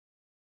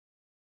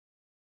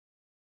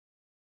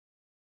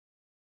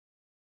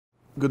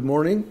Good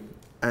morning,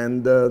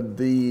 and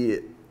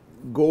the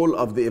goal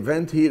of the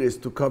event here is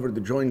to cover the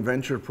joint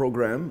venture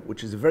program,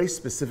 which is a very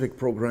specific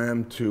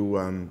program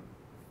to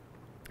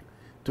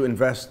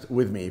invest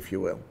with me, if you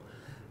will,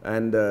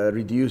 and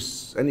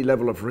reduce any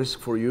level of risk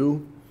for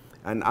you.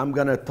 And I'm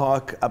going to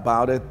talk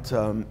about it.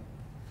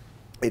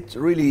 It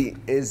really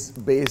is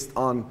based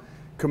on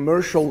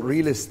commercial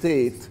real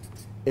estate,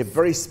 a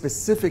very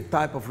specific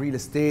type of real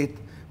estate,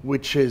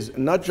 which is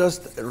not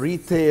just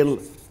retail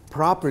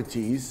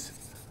properties,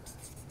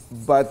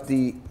 but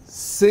the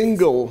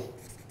single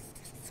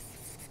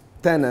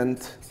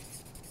tenant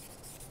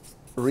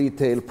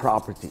retail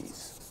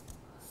properties.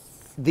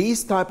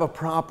 These type of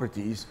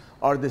properties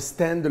are the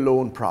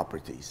standalone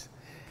properties.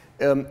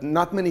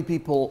 Not many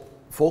people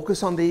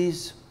focus on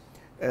these.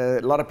 A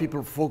lot of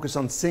people focus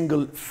on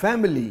single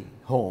family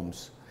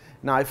homes.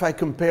 Now, if I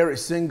compare a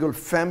single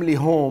family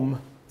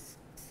home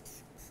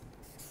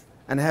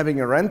and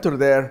having a renter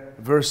there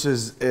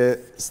versus a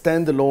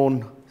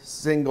standalone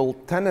single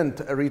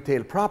tenant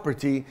retail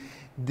property,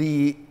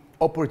 the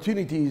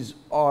opportunities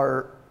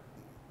are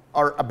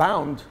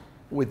abound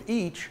with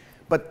each,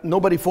 but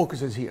nobody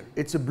focuses here.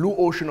 It's a blue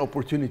ocean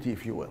opportunity,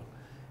 if you will.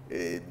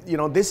 You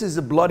know, this is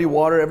a bloody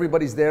water.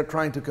 Everybody's there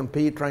trying to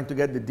compete, trying to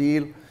get the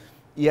deal.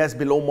 Yes,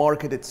 below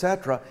market,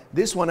 etc.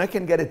 This one, I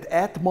can get it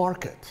at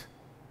market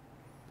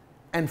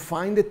and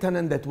find a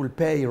tenant that will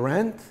pay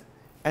rent,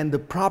 and the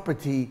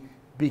property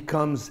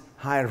becomes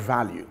higher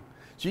value.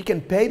 So you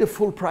can pay the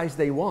full price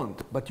they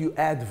want, but you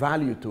add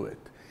value to it.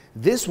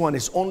 This one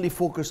is only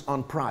focused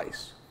on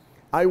price.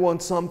 I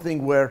want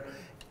something where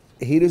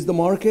here is the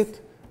market.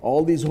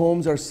 All these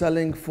homes are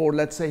selling for,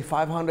 let's say,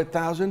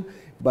 $500,000,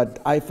 but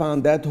I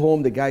found that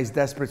home, the guy's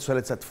desperate, so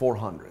it's at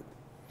 $400,000.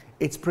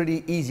 It's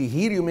pretty easy.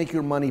 Here you make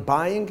your money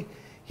buying.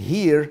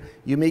 Here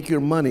you make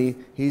your money.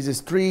 He's a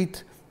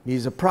street,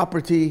 he's a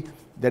property,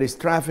 there is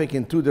traffic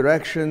in two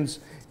directions.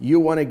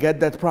 You want to get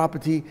that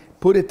property,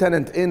 put a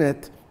tenant in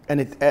it, and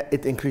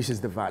it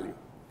increases the value.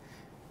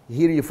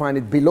 Here you find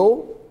it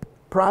below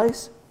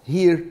price,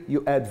 here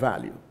you add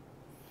value.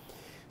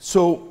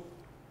 So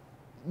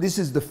this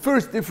is the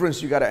first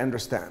difference you got to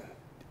understand,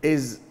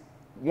 is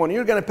when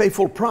you're going to pay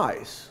full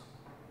price,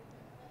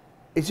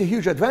 it's a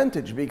huge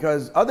advantage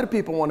because other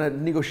people want to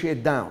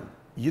negotiate down.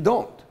 You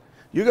don't.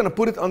 You're going to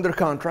put it under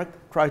contract,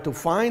 try to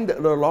find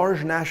the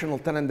large national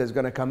tenant that's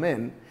going to come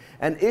in,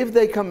 and if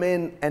they come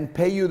in and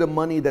pay you the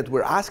money that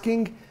we're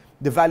asking,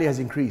 the value has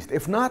increased.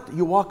 If not,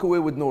 you walk away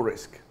with no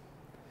risk.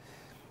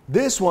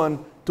 This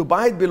one, to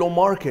buy it below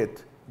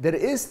market, there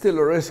is still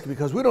a risk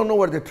because we don't know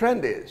where the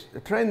trend is. The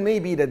trend may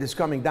be that it's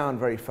coming down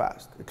very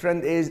fast. The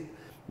trend is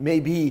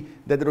maybe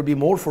that there will be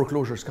more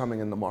foreclosures coming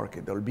in the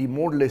market. There will be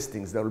more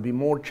listings. There will be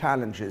more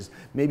challenges.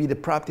 Maybe the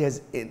property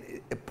has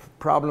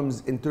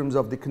problems in terms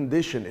of the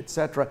condition,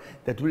 etc.,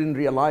 that we didn't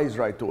realize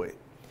right away.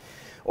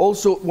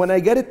 Also, when I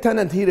get a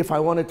tenant here, if I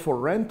want it for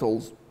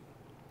rentals,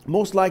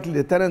 most likely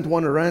the tenant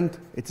want to rent,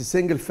 it's a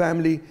single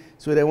family,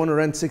 so they want to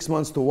rent 6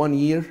 months to 1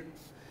 year.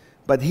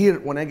 But here,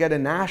 when I get a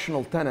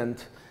national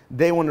tenant,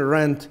 they want to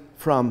rent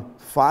from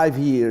 5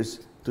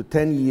 years to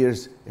 10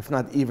 years, if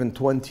not even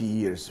 20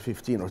 years,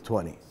 15 or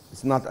 20.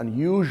 It's not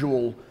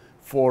unusual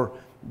for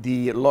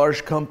the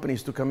large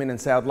companies to come in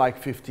and say, I'd like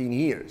 15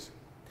 years.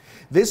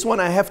 This one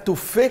I have to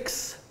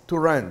fix to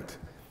rent.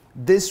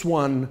 This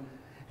one,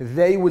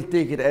 they will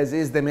take it as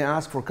is. They may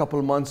ask for a couple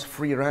of months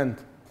free rent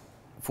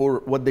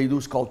for what they do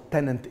is called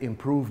tenant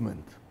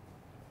improvement.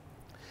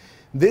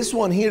 This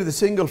one here, the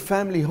single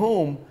family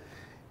home,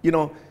 you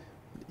know,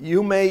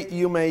 you may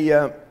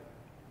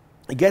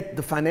get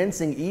the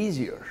financing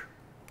easier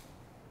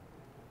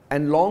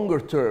and longer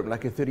term,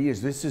 like a 30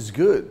 years. This is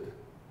good.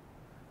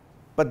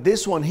 But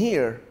this one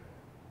here,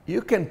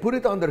 you can put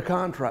it under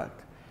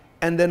contract,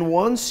 and then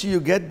once you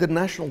get the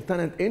national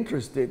tenant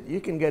interested, you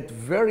can get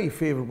very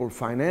favorable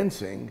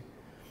financing,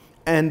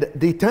 and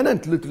the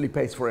tenant literally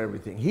pays for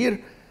everything.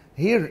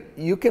 Here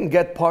you can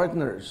get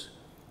partners,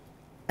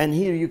 and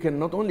here you can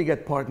not only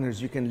get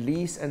partners, you can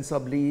lease and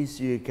sublease,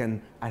 you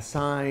can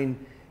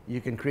assign,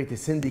 you can create a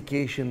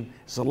syndication.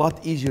 It's a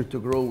lot easier to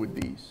grow with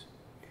these.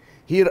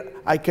 Here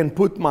I can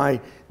put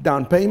my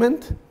down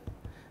payment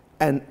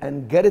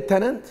and get a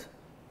tenant,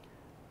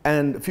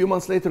 and a few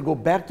months later go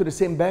back to the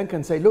same bank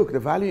and say, look, the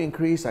value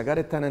increased, I got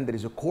a tenant, there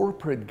is a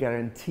corporate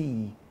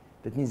guarantee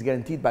that means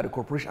guaranteed by the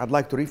corporation. I'd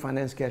like to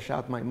refinance, cash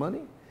out my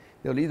money.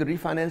 They'll either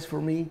refinance for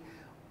me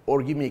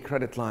or give me a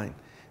credit line.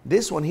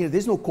 This one here,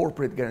 there's no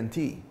corporate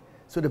guarantee.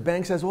 So the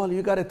bank says, well,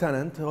 you got a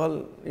tenant.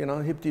 Well, you know,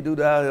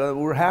 hip-de-doo-dah,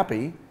 we're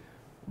happy,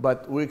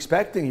 but we're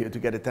expecting you to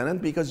get a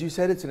tenant because you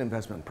said it's an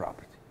investment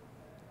property.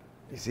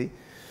 You see?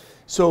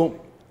 So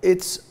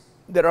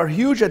there are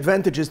huge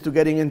advantages to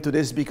getting into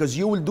this because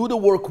you will do the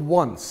work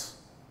once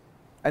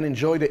and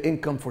enjoy the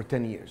income for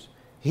 10 years.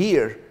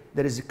 Here,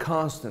 there is a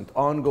constant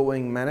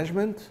ongoing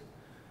management,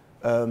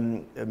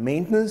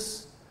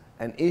 maintenance,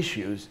 and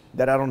issues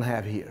that I don't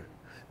have here.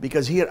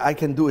 Because here I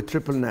can do a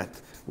triple net,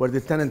 where the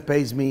tenant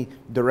pays me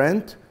the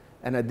rent,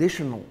 and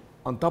additional,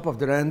 on top of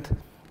the rent,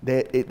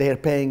 They are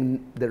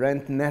paying the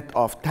rent net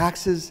of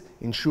taxes,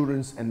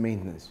 insurance, and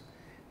maintenance.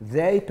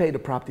 They pay the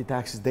property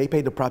taxes, they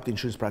pay the property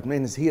insurance, property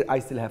maintenance. Here, I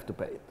still have to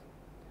pay it.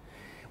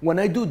 When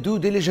I do due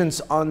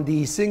diligence on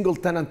the single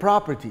tenant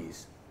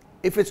properties,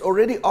 if it's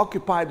already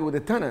occupied with a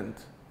tenant,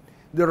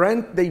 the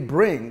rent they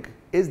bring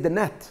is the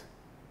net.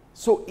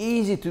 So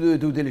easy to do a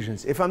due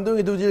diligence. If I'm doing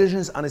a due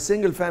diligence on a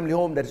single family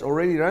home that's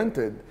already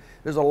rented,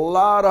 there's a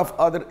lot of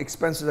other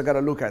expenses I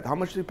gotta look at. How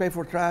much do you pay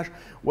for trash?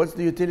 What's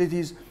the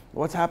utilities?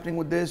 What's happening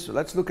with this?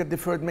 Let's look at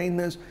deferred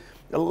maintenance.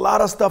 A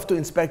lot of stuff to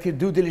inspect here.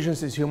 Due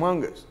diligence is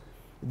humongous.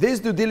 This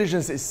due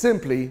diligence is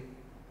simply,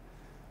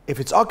 if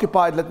it's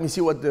occupied, let me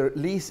see what the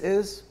lease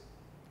is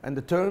and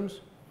the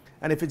terms.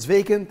 And if it's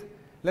vacant,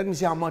 let me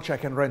see how much I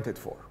can rent it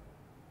for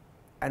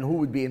and who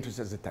would be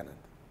interested as a tenant.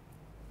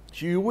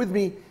 So you with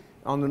me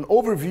on an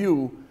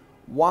overview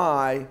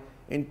why,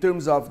 in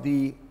terms of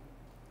the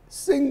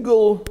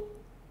single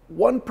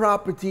one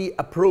property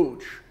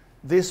approach,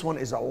 this one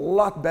is a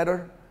lot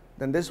better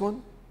than this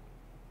one?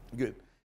 Good.